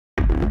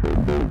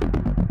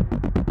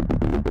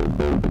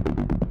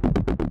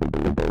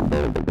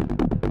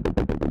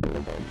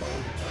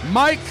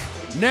Mike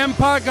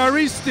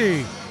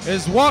NEMPAGARITSE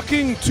is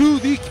walking to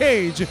the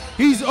cage.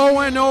 He's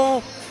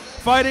 0-0,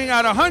 fighting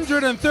at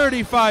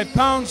 135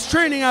 pounds,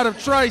 training out of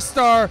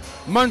Tristar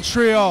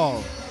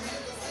Montreal.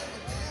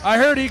 I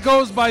heard he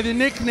goes by the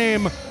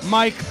nickname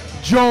Mike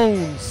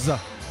Jones.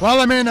 Well,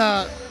 I mean,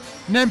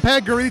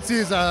 NEMPAGARITSE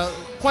is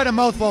quite a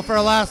mouthful for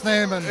a last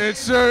name, and it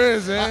sure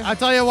is, eh? I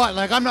tell you what,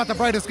 like, I'm not the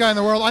brightest guy in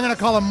the world. I'm gonna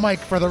call him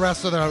Mike for the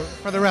rest of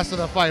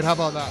the fight. How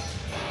about that?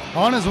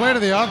 On his way to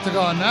the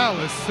octagon now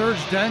is SERGE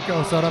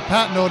DANCOS out of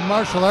Patenaude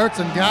Martial Arts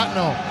in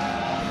Gatineau,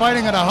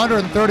 fighting at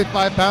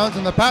 135 pounds,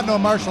 and the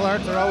Patenaude Martial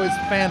Arts are always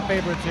fan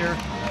favorites here.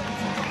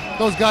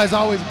 Those guys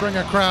always bring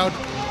a crowd.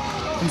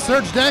 And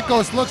SERGE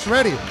DANCOS looks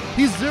ready.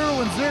 He's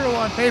 0-0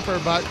 on paper,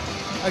 but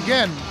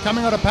again,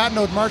 coming out of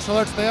Patenaude Martial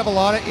Arts, they have a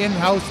lot of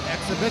in-house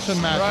exhibition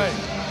matches.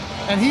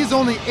 Right. And he's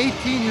only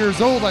 18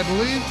 years old, I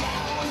believe,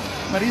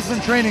 but he's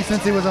been training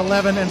since he was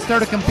 11 and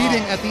started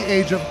competing at the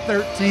age of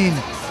 13.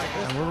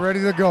 And we're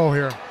ready to go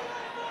here.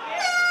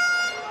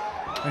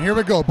 And here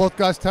we go, both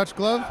guys touch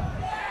glove.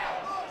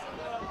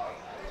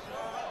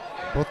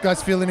 Both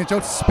guys feeling each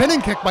other. Spinning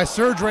kick by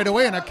SERGE right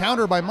away and a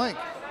counter by Mike.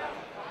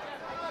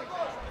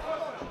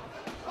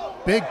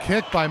 Big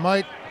kick by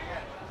Mike.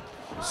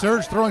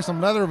 SERGE throwing some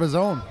leather of his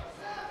own.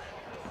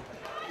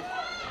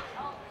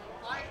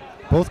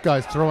 Both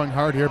guys throwing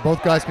hard here.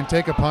 Both guys can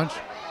take a punch.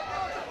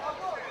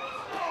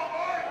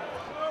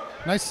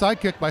 Nice side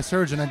kick by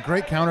SERGE and a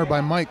great counter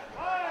by Mike.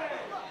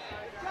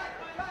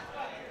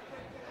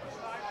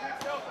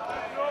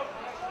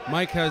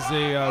 Mike has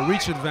a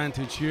reach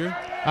advantage here.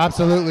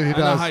 Absolutely, he and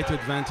does. A height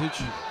advantage.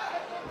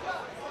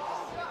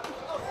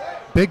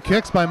 Big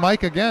kicks by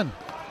Mike again.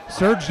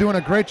 SERGE doing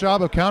a great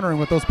job of countering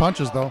with those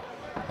punches, though,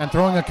 and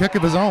throwing a kick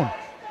of his own.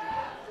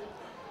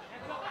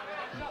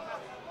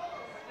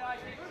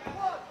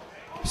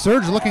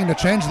 SERGE looking to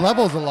change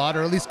levels a lot,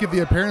 or at least give the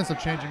appearance of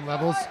changing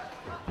levels.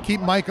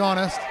 Keep Mike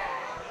honest.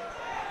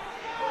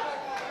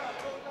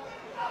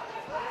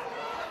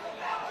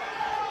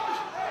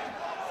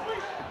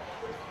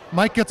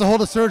 Mike gets a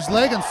hold of SERGE's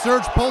leg, and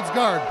SERGE pulls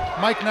guard.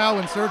 Mike now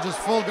in SERGE's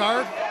full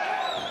guard.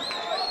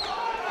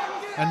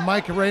 And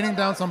Mike raining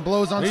down some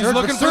blows on SERGE. He's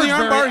looking for the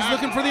armbar. He's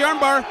looking for the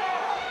armbar.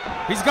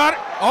 He's got it.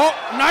 Oh,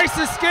 nice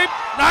escape.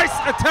 Nice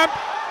attempt.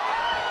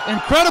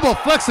 Incredible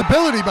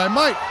flexibility by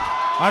Mike.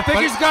 I think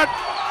he's got...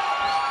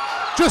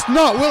 Just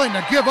not willing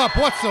to give up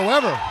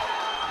whatsoever.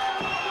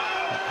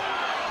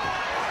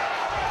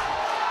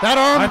 That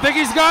arm. I think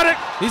he's got it.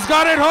 He's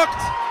got it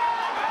hooked.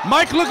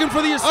 Mike looking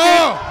for the escape.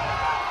 Oh.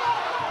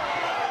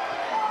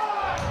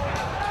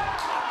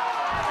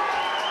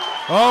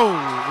 Oh,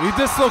 he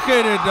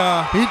dislocated.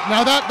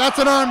 Now that's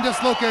an arm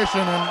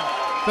dislocation, and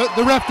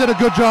the ref did a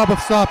good job of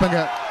stopping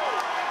it.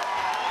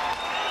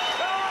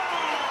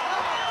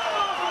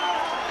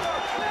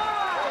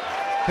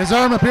 His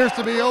arm appears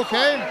to be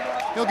okay.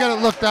 He'll get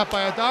it looked at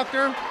by a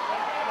doctor.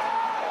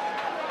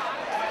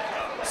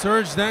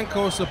 SERGE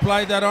DANCOS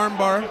applied that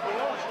armbar,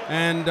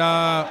 and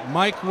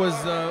Mike was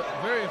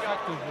very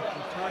effective with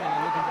returning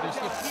and looking for the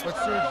escape, but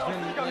SERGE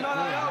didn't let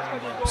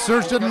go.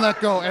 SERGE didn't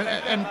let go,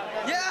 and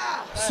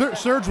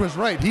SERGE was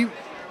right.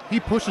 He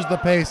pushes the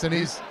pace, and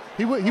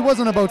he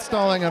wasn't about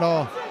stalling at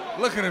all.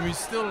 Look at him. He's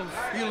still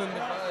feeling the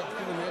vibe,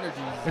 feeling the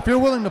energy. If you're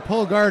willing to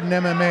pull guard in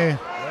MMA,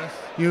 yes,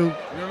 you're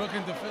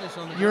looking to finish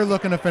on the ground. You're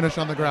looking to finish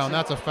on the ground.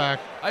 That's a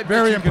fact. I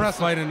Very bet you impressive.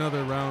 Could fight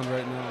another round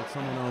right now with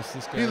someone else.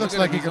 This guy. He looks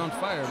like he's on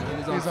fire, man.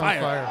 He's on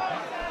fire.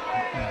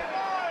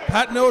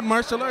 Patenaude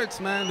Martial Arts,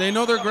 man. They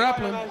know they're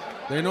grappling.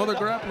 They know they're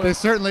grappling. They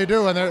certainly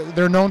do, and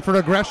they're known for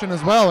aggression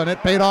as well, and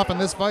it paid off in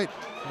this fight.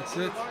 That's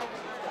it.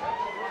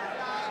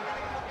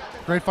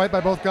 Great fight by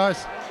both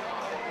guys.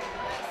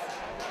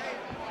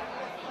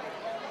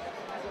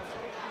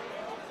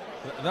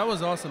 That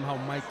was awesome how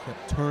Mike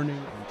kept turning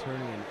and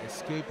turning and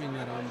escaping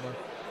that armbar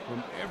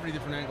from every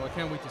different angle. I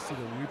can't wait to see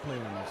the replay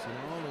on this. You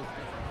know, all those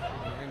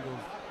different angles.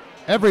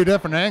 Every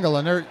different angle,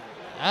 and they're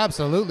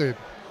absolutely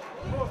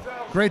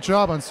great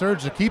job on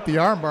SERGE to keep the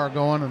armbar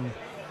going. And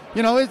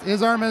you know,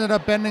 his arm ended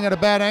up bending at a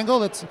bad angle.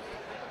 That's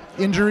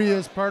injury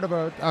is part of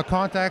a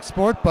contact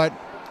sport, but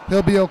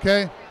he'll be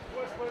okay.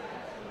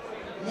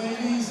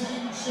 Ladies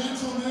and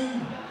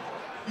gentlemen,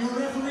 your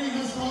referee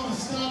has called a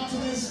stop to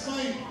this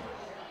fight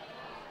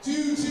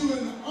due to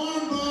an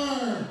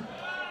armbar.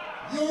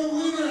 Your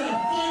winner,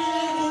 fighting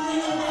out of the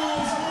ring of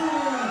God's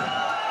order,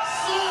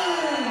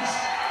 SERGE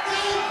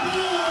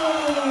DANCOS.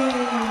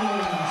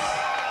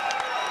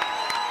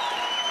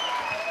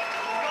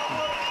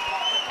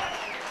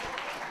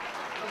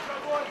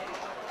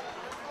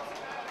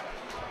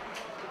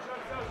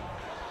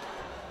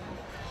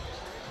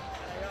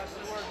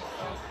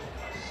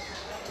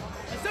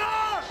 Yes,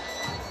 sir!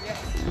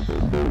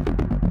 Yes.